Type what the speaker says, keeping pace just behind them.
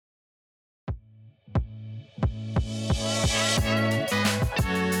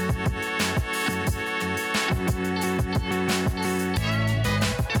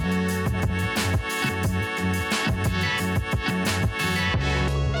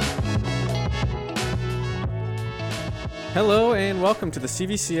Hello and welcome to the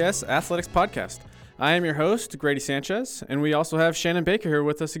CVCS Athletics Podcast. I am your host, Grady Sanchez, and we also have Shannon Baker here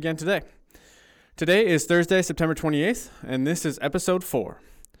with us again today. Today is Thursday, September 28th, and this is episode 4.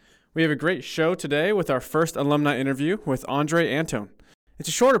 We have a great show today with our first alumni interview with Antone. It's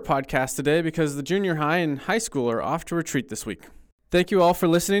a shorter podcast today because the junior high and high school are off to retreat this week. Thank you all for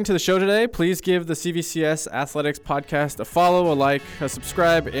listening to the show today. Please give the CVCS Athletics Podcast a follow, a like, a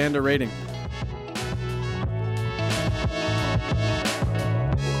subscribe, and a rating.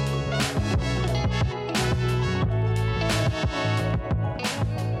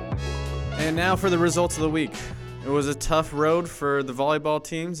 And now for the results of the week. It was a tough road for the volleyball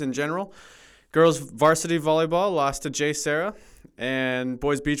teams in general. Girls varsity volleyball lost to J. Sarah, and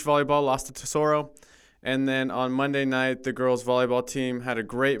boys beach volleyball lost to Tesoro. And then on Monday night, the girls volleyball team had a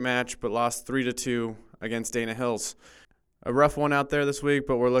great match but lost 3-2 against Dana Hills. A rough one out there this week,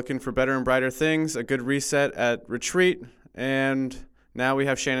 but we're looking for better and brighter things, a good reset at retreat, and now we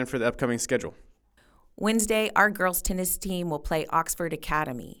have Shannon for the upcoming schedule. Wednesday, our girls tennis team will play Oxford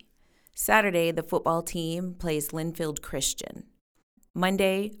Academy. Saturday, the football team plays Linfield Christian.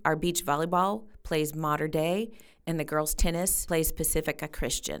 Monday, our beach volleyball plays Mater Dei, and the girls tennis plays Pacifica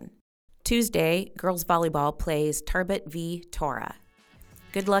Christian. Tuesday, girls volleyball plays Turbot v. Torah.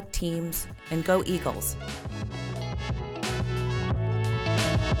 Good luck, teams, and go Eagles.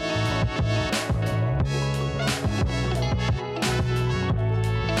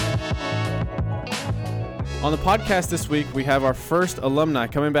 On the podcast this week, we have our first alumni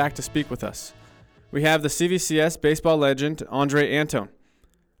coming back to speak with us. We have the CVCS baseball legend, Antone.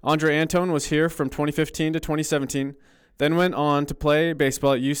 Antone was here from 2015 to 2017, then went on to play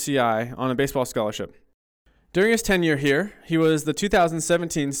baseball at UCI on a baseball scholarship. During his tenure here, he was the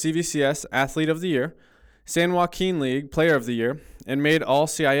 2017 CVCS Athlete of the Year, San Joaquin League Player of the Year, and made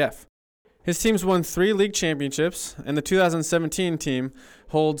All-CIF. His teams won 3 league championships, and the 2017 team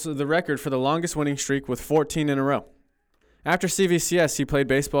holds the record for the longest winning streak with 14 in a row. After CVCS, he played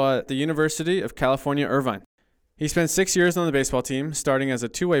baseball at the University of California, Irvine. He spent 6 years on the baseball team, starting as a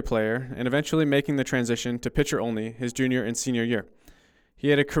two-way player and eventually making the transition to pitcher only his junior and senior year. He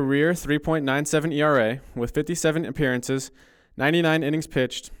had a career 3.97 ERA with 57 appearances, 99 innings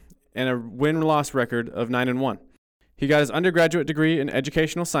pitched, and a win-loss record of 9-1. He got his undergraduate degree in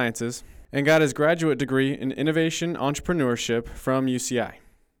educational sciences and got his graduate degree in innovation entrepreneurship from UCI.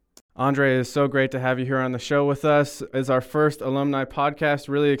 Andre, it's so great to have you here on the show with us. It's our first alumni podcast.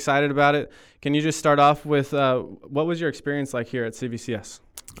 Really excited about it. Can you just start off with what was your experience like here at CVCS?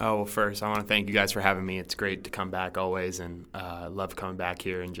 Oh, well, first, I want to thank you guys for having me. It's great to come back always, and love coming back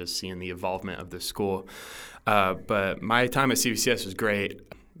here and just seeing the involvement of the school. But my time at CVCS was great.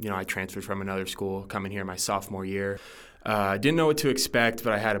 You know, I transferred from another school, coming here my sophomore year. Didn't know what to expect,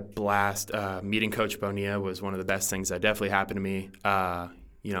 but I had a blast. Meeting Coach Bonilla was one of the best things that definitely happened to me.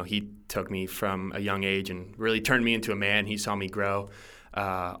 He took me from a young age and really turned me into a man. He saw me grow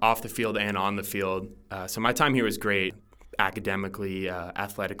off the field and on the field. So my time here was great. Academically,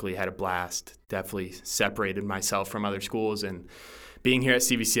 athletically, had a blast. Definitely separated myself from other schools. And being here at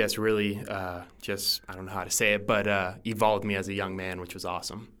CVCS really I don't know how to say it, but evolved me as a young man, which was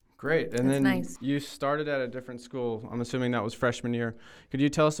awesome. Great. And That's then nice. You started at a different school. I'm assuming that was freshman year. Could you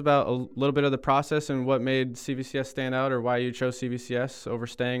tell us about a little bit of the process and what made CVCS stand out, or why you chose CVCS over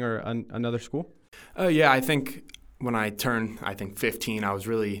staying or another school? Yeah, I think when I turned, 15, I was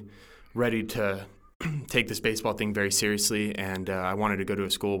really ready to take this baseball thing very seriously, and I wanted to go to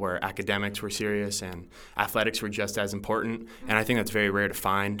a school where academics were serious and athletics were just as important, and I think that's very rare to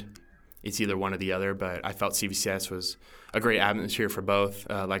find. It's either one or the other, but I felt CVCS was a great atmosphere for both.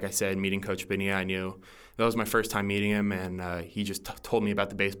 Like I said, meeting Coach Bonilla, I knew that was my first time meeting him, and he just told me about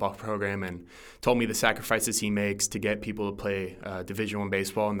the baseball program and told me the sacrifices he makes to get people to play Division I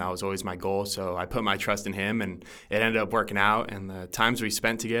baseball, and that was always my goal. So I put my trust in him, and it ended up working out. And the times we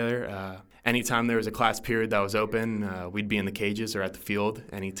spent together, anytime there was a class period that was open, we'd be in the cages or at the field.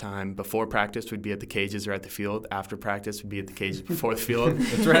 Anytime before practice, we'd be at the cages or at the field. After practice, we'd be at the cages before the field.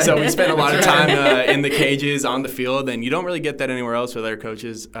 That's right. So we spent a lot of time in the cages, on the field, and you don't really get that anywhere else with other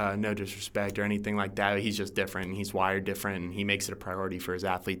coaches. No disrespect or anything like that. He's just different, and he's wired different, and he makes it a priority for his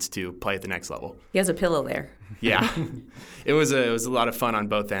athletes to play at the next level. He has a pillow there. Yeah. It was a lot of fun on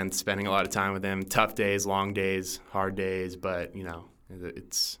both ends, spending a lot of time with him. Tough days, long days, hard days, but,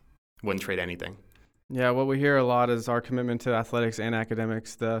 wouldn't trade anything. Yeah, what we hear a lot is our commitment to athletics and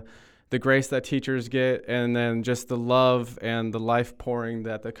academics, the grace that teachers get, and then just the love and the life pouring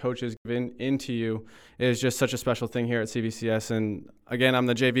that the coaches give into you is just such a special thing here at CVCS. And again, I'm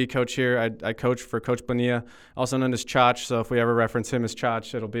the JV coach here. I coach for Coach Bonilla, also known as Chach. So if we ever reference him as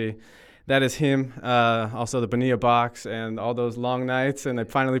Chach, it'll be that is him. Also the Bonilla box and all those long nights, and they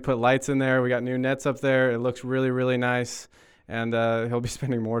finally put lights in there. We got new nets up there. It looks really, really nice. And he'll be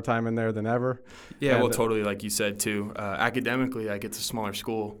spending more time in there than ever. Yeah, and, well, totally, like you said, too. Academically, like, it's a smaller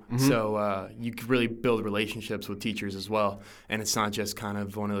school, so you can really build relationships with teachers as well. And it's not just kind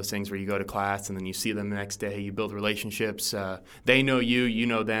of one of those things where you go to class and then you see them the next day. You build relationships. They know you, you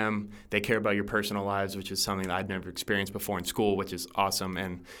know them. They care about your personal lives, which is something that I'd never experienced before in school, which is awesome.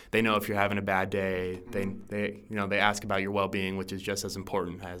 And they know if you're having a bad day. They ask about your well-being, which is just as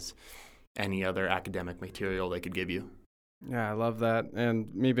important as any other academic material they could give you. Yeah, I love that.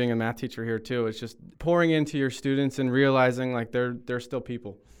 And me being a math teacher here too, it's just pouring into your students and realizing like they're still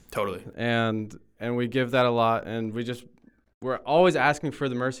people. Totally. And we give that a lot, and we're always asking for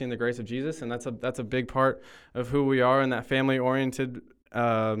the mercy and the grace of Jesus, and that's a big part of who we are in that family-oriented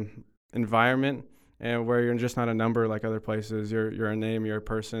environment, and where you're just not a number like other places. You're a name, you're a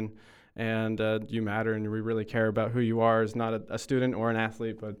person, and you matter, and we really care about who you are as not a student or an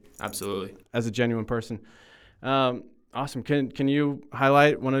athlete, but absolutely as a genuine person. Awesome. Can you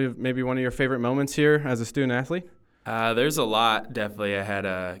highlight one of your favorite moments here as a student athlete? There's a lot. Definitely, I had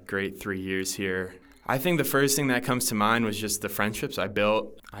a great 3 years here. I think the first thing that comes to mind was just the friendships I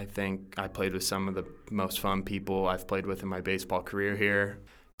built. I think I played with some of the most fun people I've played with in my baseball career here.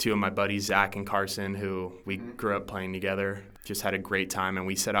 Two of my buddies, Zach and Carson, who we grew up playing together, just had a great time, and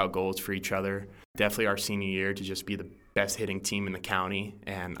we set out goals for each other. Definitely our senior year to just be the best hitting team in the county,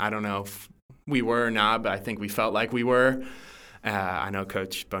 and I don't know if we were or not, but I think we felt like we were. I know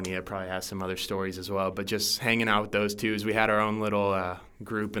Coach Bonilla probably has some other stories as well, but just hanging out with those twos. We had our own little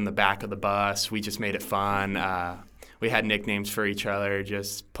group in the back of the bus. We just made it fun. We had nicknames for each other.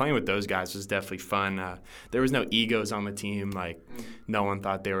 Just playing with those guys was definitely fun. There was no egos on the team. Like, no one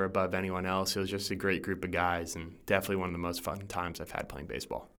thought they were above anyone else. It was just a great group of guys, and definitely one of the most fun times I've had playing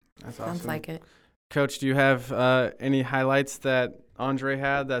baseball. That's awesome. Sounds like it. Coach, do you have any highlights that Andre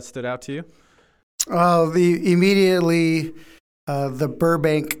had that stood out to you? The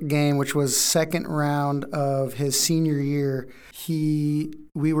Burbank game, which was second round of his senior year,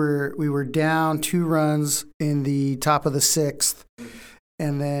 we were down 2 runs in the top of the 6th,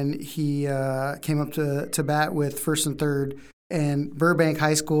 and then he came up to bat with first and third. And Burbank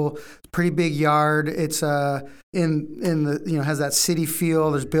High School, pretty big yard. It's in the has that city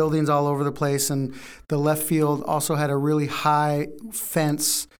feel. There's buildings all over the place, and the left field also had a really high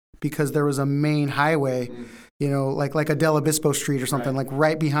fence because there was a main highway. Like a Del Obispo Street or something, like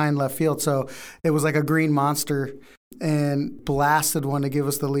right behind left field. So it was like a green monster, and blasted one to give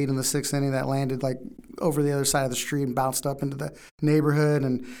us the lead in the 6th inning that landed like over the other side of the street and bounced up into the neighborhood,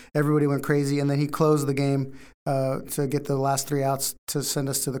 and everybody went crazy. And then he closed the game to get the last 3 outs to send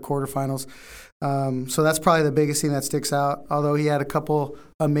us to the quarterfinals. So that's probably the biggest thing that sticks out, although he had a couple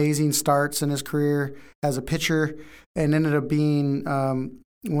amazing starts in his career as a pitcher and ended up being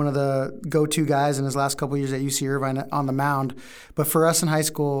one of the go-to guys in his last couple of years at UC Irvine on the mound. But for us in high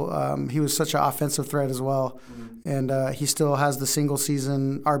school, he was such an offensive threat as well. And he still has the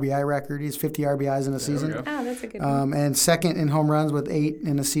single-season RBI record. He's 50 RBIs in a season. Oh, that's a good one. And second in home runs with 8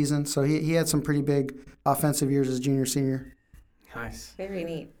 in a season. So he had some pretty big offensive years as junior, senior. Nice. Very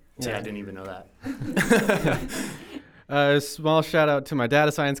neat. Yeah, I didn't even know that. A small shout out to my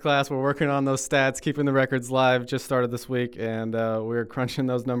data science class. We're working on those stats, keeping the records live. Just started this week, and we're crunching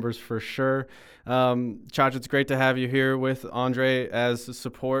those numbers for sure. Chach, it's great to have you here with Andre as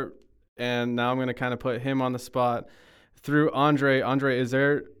support, and now I'm going to kind of put him on the spot. Through Andre,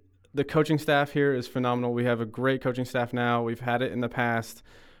 the coaching staff here is phenomenal. We have a great coaching staff now. We've had it in the past.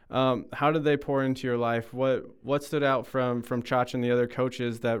 How did they pour into your life? What stood out from Chach and the other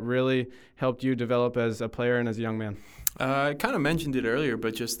coaches that really helped you develop as a player and as a young man? I kind of mentioned it earlier,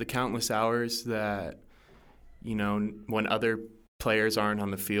 but just the countless hours that, when other players aren't on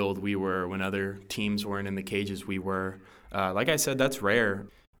the field, we were. When other teams weren't in the cages, we were. Like I said, that's rare.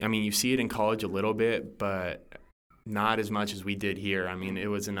 I mean, you see it in college a little bit, but not as much as we did here. I mean, it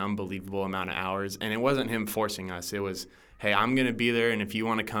was an unbelievable amount of hours, and it wasn't him forcing us. It was, hey, I'm going to be there, and if you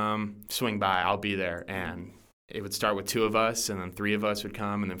want to come, swing by, I'll be there. And it would start with 2 of us, and then 3 of us would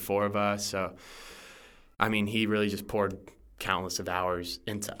come, and then 4 of us. So, I mean, he really just poured countless of hours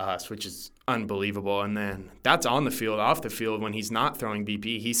into us, which is unbelievable. And then that's on the field. Off the field, when he's not throwing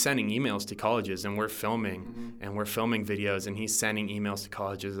BP, he's sending emails to colleges, and we're filming, and we're filming videos, and he's sending emails to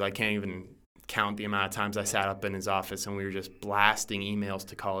colleges. I can't even count the amount of times I sat up in his office and we were just blasting emails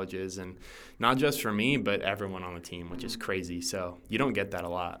to colleges, and not just for me, but everyone on the team, which is crazy. So you don't get that a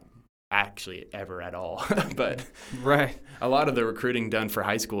lot, actually, ever at all. But right, a lot of the recruiting done for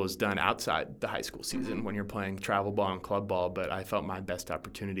high school is done outside the high school season when you're playing travel ball and club ball. But I felt my best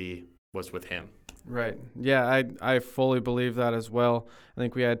opportunity was with him. Right. Yeah, I fully believe that as well. I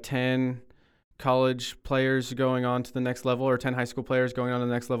think we had 10 college players going on to the next level, or 10 high school players going on to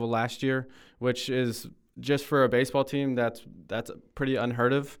the next level last year, which is just for a baseball team, that's pretty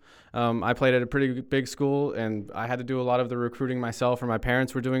unheard of. I played at a pretty big school, and I had to do a lot of the recruiting myself, or my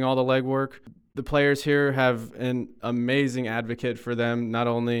parents were doing all the legwork. The players here have an amazing advocate for them, not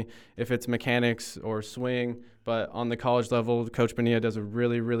only if it's mechanics or swing, but on the college level, Coach Bonilla does a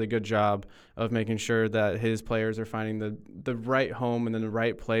really, really good job of making sure that his players are finding the right home and then the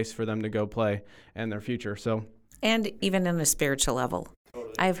right place for them to go play and their future. So, and even on a spiritual level.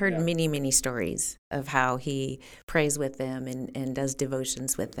 I've heard many, many stories of how he prays with them and does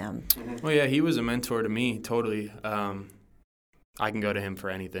devotions with them. Well, yeah, he was a mentor to me, totally. I can go to him for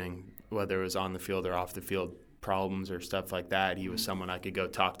anything, whether it was on the field or off the field problems or stuff like that. He was someone I could go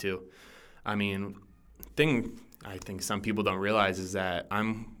talk to. I mean, thing I think some people don't realize is that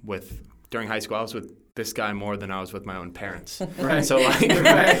during high school, I was with this guy more than I was with my own parents. Right. So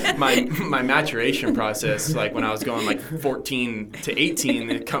like my maturation process, like when I was going like 14 to 18,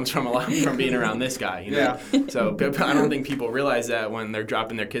 it comes from a lot from being around this guy, you know? Yeah. So I don't think people realize that when they're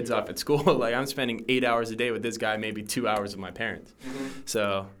dropping their kids off at school. Like I'm spending 8 hours a day with this guy, maybe 2 hours with my parents. Mm-hmm.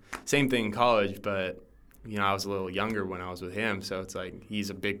 So same thing in college, but you know, I was a little younger when I was with him, so it's like he's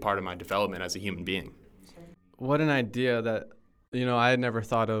a big part of my development as a human being. What an idea that, you know, I had never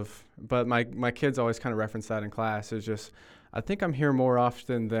thought of, but my kids always kind of reference that in class. Is just, I think I'm here more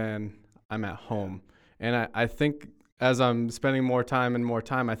often than I'm at home. And I think as I'm spending more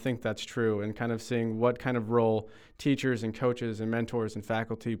time, I think that's true, and kind of seeing what kind of role teachers and coaches and mentors and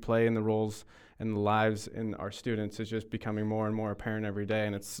faculty play in the roles and the lives in our students is just becoming more and more apparent every day.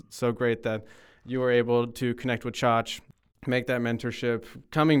 And it's so great that you were able to connect with Chach, make that mentorship,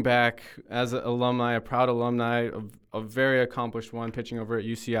 coming back as an alumni, a proud alumni, a very accomplished one, pitching over at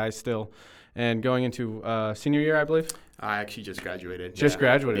UCI still, and going into senior year, I believe? I actually just graduated. Just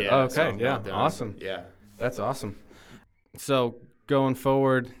graduated. Yeah, oh, okay, so yeah, done. Awesome. Yeah. That's awesome. So going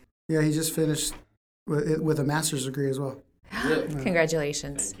forward. Yeah, he just finished with a master's degree as well. Really?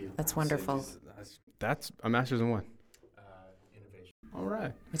 Congratulations. Thank you. That's wonderful. That's a master's in what? Innovation. All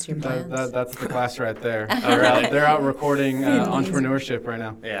right. What's your plans? That's the class right there. They're out recording entrepreneurship right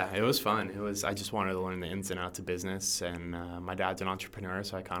now. Yeah, it was fun. I just wanted to learn the ins and outs of business, and my dad's an entrepreneur,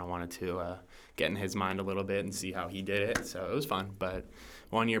 so I kind of wanted to get in his mind a little bit and see how he did it. So it was fun, but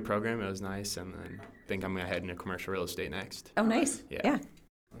 1 year program, it was nice, and then I think I'm going to head into commercial real estate next. Oh, nice. Yeah.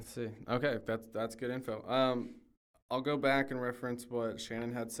 Let's see. Okay, that's good info. I'll go back and reference what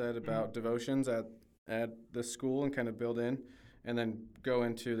Shannon had said about devotions at the school and kind of build in, and then go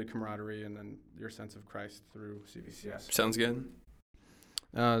into the camaraderie and then your sense of Christ through CVCS. Sounds good.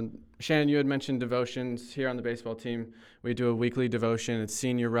 Shannon, you had mentioned devotions here on the baseball team. We do a weekly devotion. It's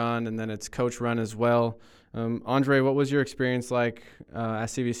senior run, and then it's coach run as well. Andre, what was your experience like at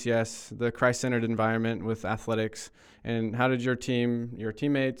CVCS, the Christ-centered environment with athletics, and how did your team, your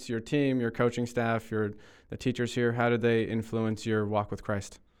teammates, your team, your coaching staff, the teachers here, how did they influence your walk with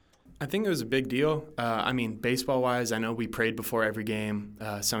Christ? I think it was a big deal. I mean, baseball-wise, I know we prayed before every game,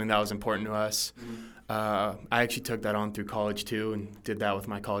 something that was important to us. Mm-hmm. I actually took that on through college, too, and did that with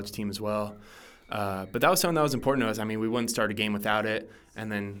my college team as well. But that was something that was important to us. I mean, we wouldn't start a game without it.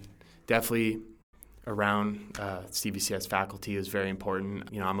 And then definitely around CVCS faculty is very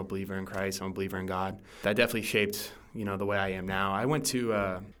important. You know, I'm a believer in Christ. I'm a believer in God. That definitely shaped, you know, the way I am now. I went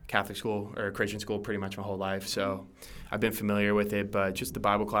to Catholic school or Christian school pretty much my whole life, so I've been familiar with it. But just the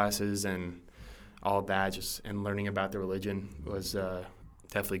Bible classes and all of that, and learning about the religion was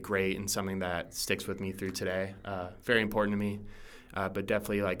definitely great and something that sticks with me through today. Very important to me, but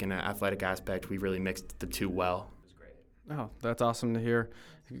definitely like in an athletic aspect, we really mixed the two well. It was great. Oh, that's awesome to hear.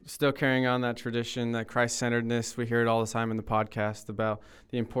 Still carrying on that tradition, that Christ-centeredness. We hear it all the time in the podcast about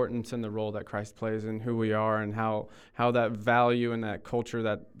the importance and the role that Christ plays in who we are, and how that value and that culture,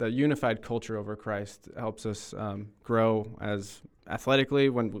 that unified culture over Christ helps us grow as athletically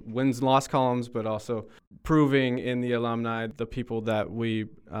when wins and loss columns, but also proving in the alumni the people that we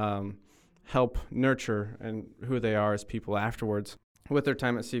help nurture and who they are as people afterwards with their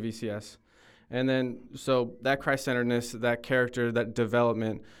time at CVCS. And then, so that Christ-centeredness, that character, that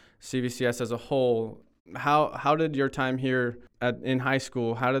development, CVCS as a whole, how did your time here in high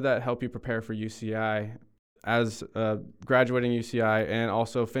school, how did that help you prepare for UCI as graduating UCI and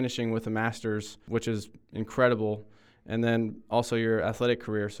also finishing with a master's, which is incredible, and then also your athletic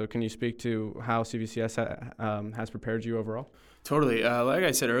career? So can you speak to how CVCS has prepared you overall? Totally. Like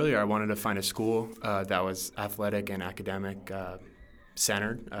I said earlier, I wanted to find a school that was athletic and academic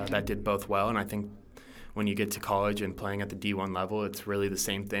centered, that did both well, and I think when you get to college and playing at the D1 level, it's really the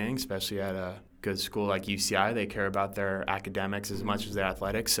same thing, especially at a good school like UCI. They care about their academics as much as their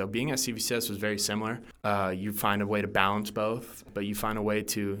athletics. So being at CVCS was very similar. You find a way to balance both, but you find a way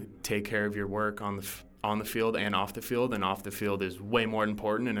to take care of your work on the field and off the field, and off the field is way more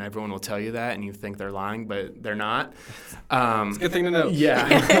important, and everyone will tell you that, and you think they're lying, but they're not. It's a good thing to know. Yeah.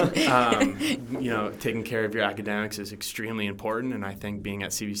 Taking care of your academics is extremely important, and I think being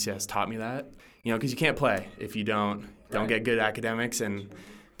at CVCS taught me that, because you can't play if you don't get good academics,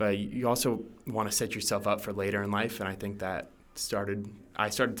 but you also want to set yourself up for later in life, and I think that I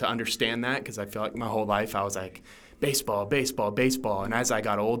started to understand that because I feel like my whole life I was like, baseball, baseball, baseball, and as I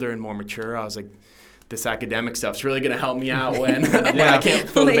got older and more mature, I was like, this academic stuff's really going to help me out when I can't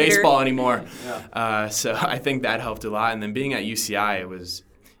throw the baseball anymore. Yeah. So I think that helped a lot. And then being at UCI,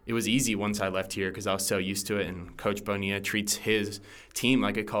 it was easy once I left here because I was so used to it. And Coach Bonilla treats his team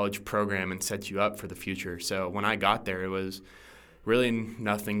like a college program and sets you up for the future. So when I got there, it was really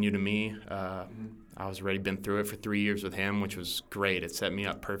nothing new to me. I was already been through it for 3 years with him, which was great. It set me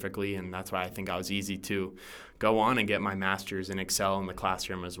up perfectly, and that's why I think I was easy to go on and get my master's and excel in the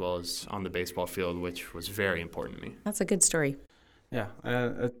classroom as well as on the baseball field, which was very important to me. That's a good story. Yeah.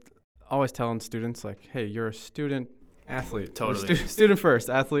 Always telling students, like, hey, you're a student athlete. Totally. Student first,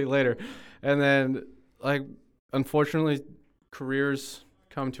 athlete later. And then, like, unfortunately, careers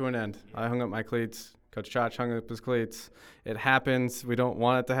come to an end. I hung up my cleats. Coach Chach hung up his cleats. It happens. We don't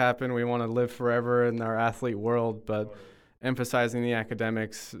want it to happen. We want to live forever in our athlete world, but emphasizing the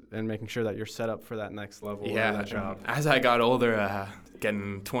academics and making sure that you're set up for that next level of that job. As I got older,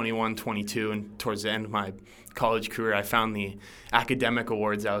 getting 21, 22, and towards the end of my college career, I found the academic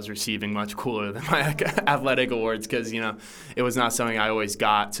awards I was receiving much cooler than my athletic awards because, it was not something I always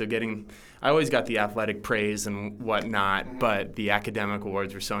got. So I always got the athletic praise and whatnot, but the academic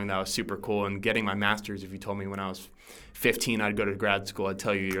awards were something that was super cool. And getting my master's, if you told me when I was 15 I'd go to grad school, I'd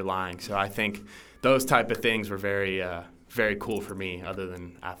tell you you're lying. So I think those type of things were very, very cool for me, other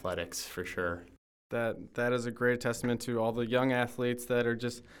than athletics, for sure. That is a great testament to all the young athletes that are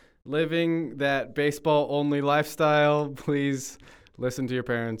just living that baseball-only lifestyle. Please listen to your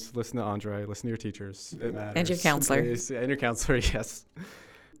parents, listen to Andre, listen to your teachers. It matters. And your counselor. Please. And your counselor, yes.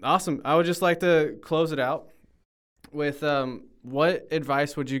 Awesome. I would just like to close it out with what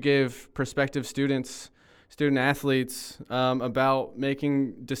advice would you give prospective student athletes about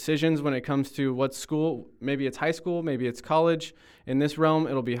making decisions when it comes to what school? Maybe it's high school, maybe it's college. In this realm,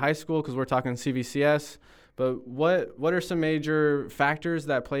 it'll be high school because we're talking CVCS. But what are some major factors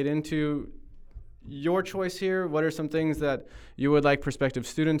that played into your choice here? What are some things that you would like prospective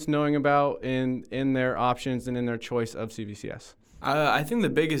students knowing about in their options and in their choice of CVCS? I think the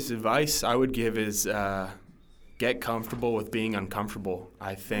biggest advice I would give is get comfortable with being uncomfortable.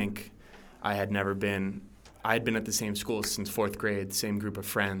 I think I had been at the same school since fourth grade, same group of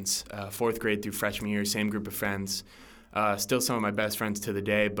friends. Fourth grade through freshman year, same group of friends. Still some of my best friends to the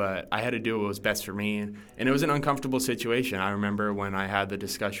day, but I had to do what was best for me. And it was an uncomfortable situation. I remember when I had the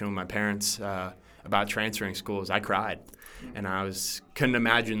discussion with my parents about transferring schools, I cried. And couldn't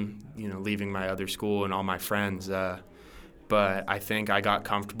imagine, leaving my other school and all my friends. But I think I got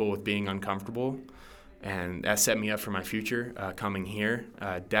comfortable with being uncomfortable, and that set me up for my future coming here.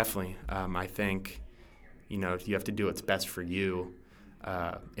 Definitely. I think, you have to do what's best for you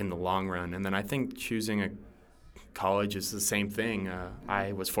in the long run. And then I think choosing a college is the same thing.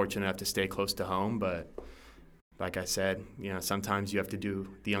 I was fortunate enough to stay close to home, but like I said, sometimes you have to do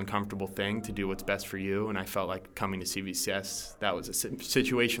the uncomfortable thing to do what's best for you. And I felt like coming to CVCS, that was a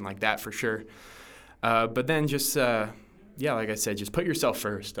situation like that for sure. But then just... like I said, just put yourself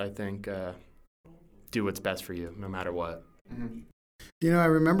first. I think do what's best for you, no matter what. Mm-hmm. I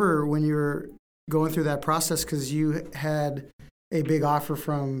remember when you were going through that process because you had a big offer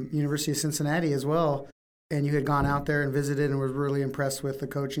from University of Cincinnati as well, and you had gone out there and visited and were really impressed with the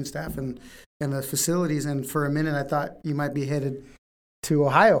coaching staff and the facilities. And for a minute, I thought you might be headed to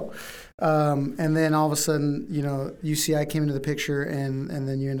Ohio. And then all of a sudden, UCI came into the picture, and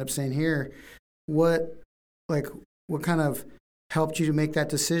then you end up staying here. What kind of helped you to make that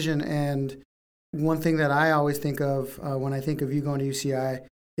decision? And one thing that I always think of when I think of you going to UCI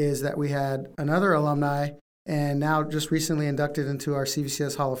is that we had another alumni and now just recently inducted into our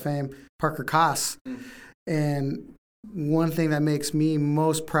CVCS Hall of Fame, Parker Koss. Mm. And one thing that makes me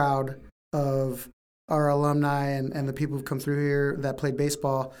most proud of our alumni and the people who've come through here that played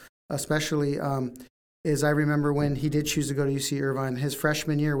baseball, especially, is I remember when he did choose to go to UC Irvine, his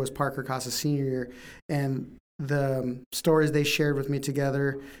freshman year was Parker Koss's senior year. And the stories they shared with me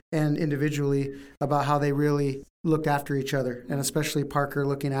together and individually about how they really looked after each other, and especially Parker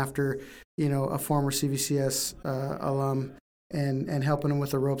looking after, a former CVCS alum and helping him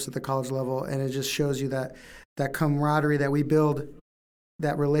with the ropes at the college level. And it just shows you that camaraderie that we build,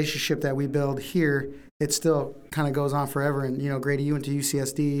 that relationship that we build here, it still kind of goes on forever. And, Grady, you went to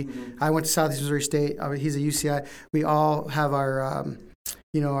UCSD. Mm-hmm. I went to Southeast Missouri State. He's a UCI. We all have our,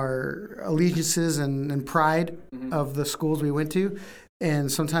 our allegiances and pride of the schools we went to.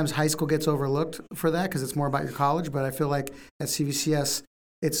 And sometimes high school gets overlooked for that because it's more about your college. But I feel like at CVCS,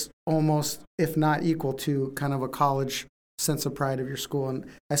 it's almost, if not equal to, kind of a college sense of pride of your school. And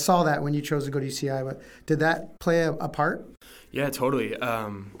I saw that when you chose to go to UCI. But did that play a part? Yeah, totally.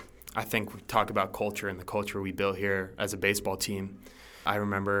 I think we talk about culture and the culture we built here as a baseball team. I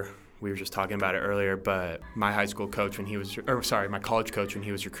remember we were just talking about it earlier, but my college coach when he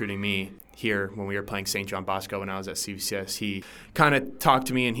was recruiting me here when we were playing St. John Bosco when I was at CVCS, he kind of talked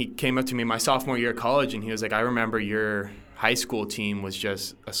to me and he came up to me my sophomore year of college and he was like, I remember your high school team was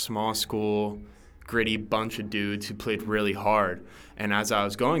just a small school, gritty bunch of dudes who played really hard. And as I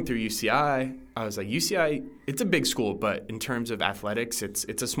was going through UCI, I was like, UCI, it's a big school, but in terms of athletics, it's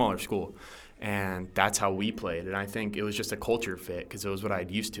a smaller school. And that's how we played. And I think it was just a culture fit because it was what I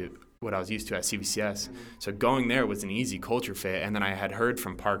was used to at CVCS. So going there was an easy culture fit. And then I had heard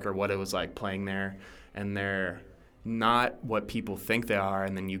from Parker what it was like playing there. And they're not what people think they are.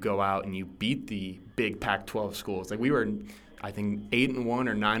 And then you go out and you beat the big Pac-12 schools. Like we were, I think, 8-1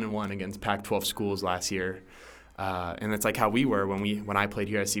 or 9-1 against Pac-12 schools last year. And it's like how we were when I played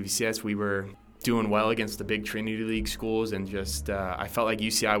here at CVCS. We were doing well against the big Trinity League schools, and just I felt like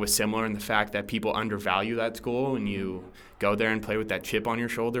UCI was similar in the fact that people undervalue that school, and you go there and play with that chip on your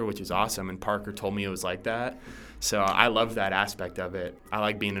shoulder, which is awesome. And Parker told me it was like that. So I love that aspect of it. I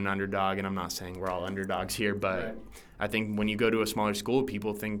like being an underdog, and I'm not saying we're all underdogs here, but right. I think when you go to a smaller school,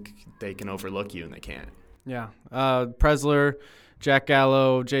 people think they can overlook you, and they can't. Yeah. Presler, Jack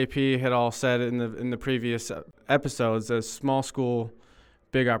Gallo, JP had all said in the previous episodes, a small school,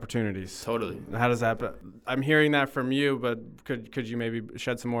 big opportunities. Totally. How does that? I'm hearing that from you, but could you maybe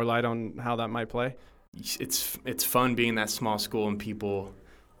shed some more light on how that might play? It's fun being that small school and people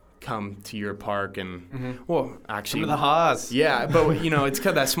come to your park and well, actually come to the Haas. Yeah, but it's kind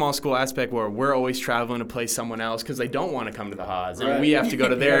of that small school aspect where we're always traveling to play someone else because they don't want to come to the Haas, and we have to go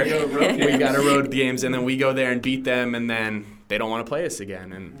to their. We got to road games, and then we go there and beat them, and then they don't want to play us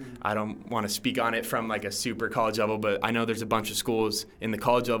again. And I don't want to speak on it from like a super college level, but I know there's a bunch of schools in the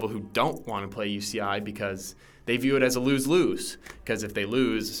college level who don't want to play UCI because they view it as a lose-lose, because if they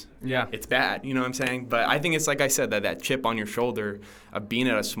lose, it's bad. You know what I'm saying? But I think it's like I said, that chip on your shoulder of being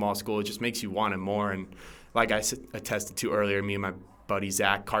at a small school, it just makes you want it more. And like I attested to earlier, me and my buddy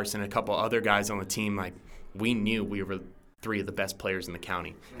Zach, Carson, and a couple other guys on the team, like we knew we were three of the best players in the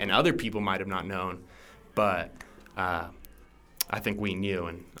county. And other people might have not known, but I think we knew,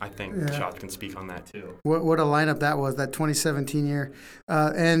 and I think Shop can speak on that too. What a lineup that was, that 2017 year.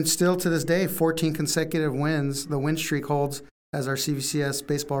 And still to this day, 14 consecutive wins. The win streak holds as our CVCS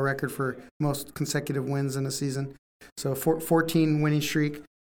baseball record for most consecutive wins in a season. So 14 winning streak.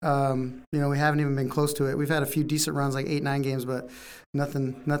 We haven't even been close to it. We've had a few decent runs, like 8-9 games, but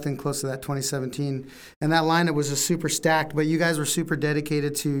nothing close to that 2017. And that lineup was just super stacked, but you guys were super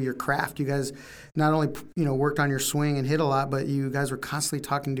dedicated to your craft. You guys not only worked on your swing and hit a lot, but you guys were constantly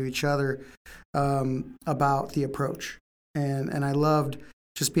talking to each other about the approach. And I loved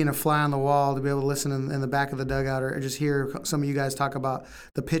just being a fly on the wall to be able to listen in the back of the dugout or just hear some of you guys talk about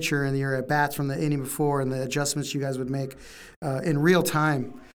the pitcher and your at-bats from the inning before and the adjustments you guys would make in real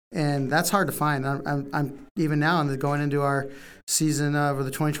time. And that's hard to find. I'm even now going into our season for the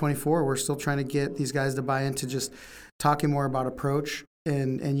 2024, we're still trying to get these guys to buy into just talking more about approach.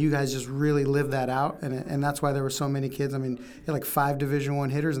 And you guys just really live that out. And that's why there were so many kids. I mean, you had like 5 Division I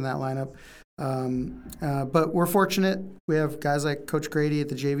hitters in that lineup. But we're fortunate. We have guys like Coach Grady at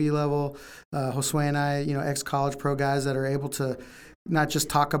the JV level, Josue and I, ex-college pro guys that are able to not just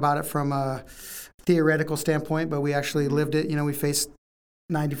talk about it from a theoretical standpoint, but we actually lived it. We faced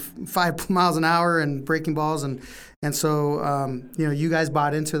 95 miles an hour and breaking balls. And so, you guys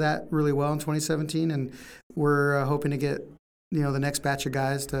bought into that really well in 2017, and we're hoping to get, the next batch of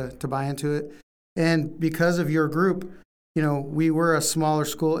guys to buy into it. And because of your group, we were a smaller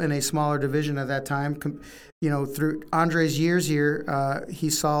school in a smaller division at that time. Through Andre's years here, he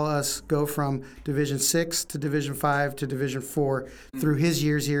saw us go from Division 6 to Division 5 to Division 4 through his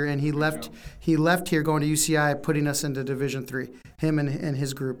years here, and he left here going to UCI, putting us into Division 3, him and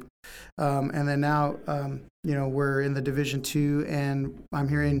his group. And then now, we're in the Division II, and I'm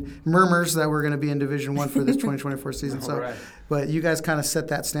hearing murmurs that we're going to be in Division I for this 2024 season. So, right. But you guys kind of set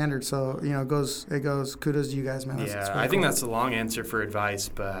that standard. So, it goes. Kudos to you guys, man. Yeah, I think that's a long answer for advice,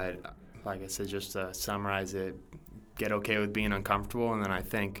 but like I said, just to summarize it, get okay with being uncomfortable, and then I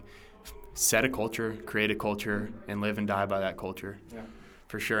think set a culture, create a culture, and live and die by that culture. Yeah.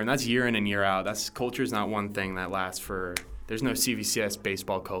 For sure, and that's year in and year out. Culture is not one thing that lasts for. There's no CVCS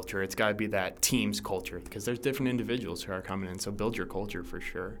baseball culture. It's got to be that team's culture because there's different individuals who are coming in. So build your culture for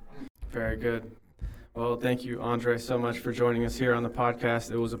sure. Very good. Well, thank you, Andre, so much for joining us here on the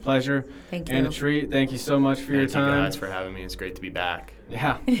podcast. It was a pleasure and a treat. Thank you so much for your time. Thank you guys for having me. It's great to be back.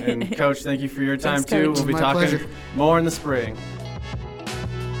 Yeah, and Coach, thank you for your time, Thanks, too. Coach. We'll be My talking pleasure. more in the spring.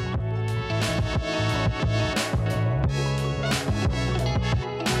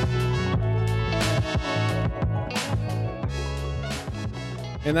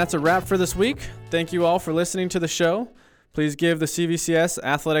 And that's a wrap for this week. Thank you all for listening to the show. Please give the CVCS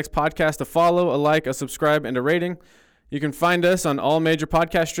Athletics Podcast a follow, a like, a subscribe, and a rating. You can find us on all major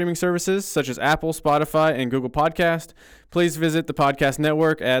podcast streaming services such as Apple, Spotify, and Google Podcast. Please visit the podcast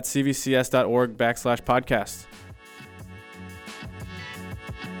network at cvcs.org/podcast.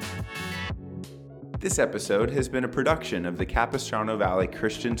 This episode has been a production of the Capistrano Valley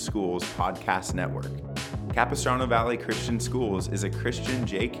Christian Schools Podcast Network. Capistrano Valley Christian Schools is a Christian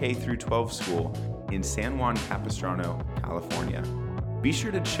JK through 12 school in San Juan Capistrano, California. Be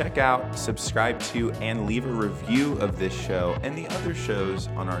sure to check out, subscribe to, and leave a review of this show and the other shows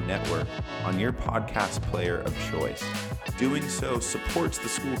on our network on your podcast player of choice. Doing so supports the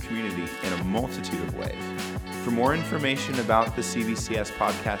school community in a multitude of ways. For more information about the CVCS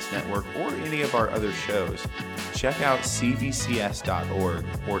Podcast Network or any of our other shows, check out cvcs.org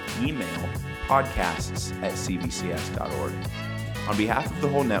or email podcasts@cvcs.org. On behalf of the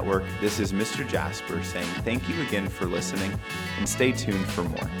whole network, this is Mr. Jasper saying thank you again for listening and stay tuned for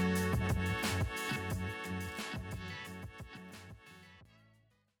more.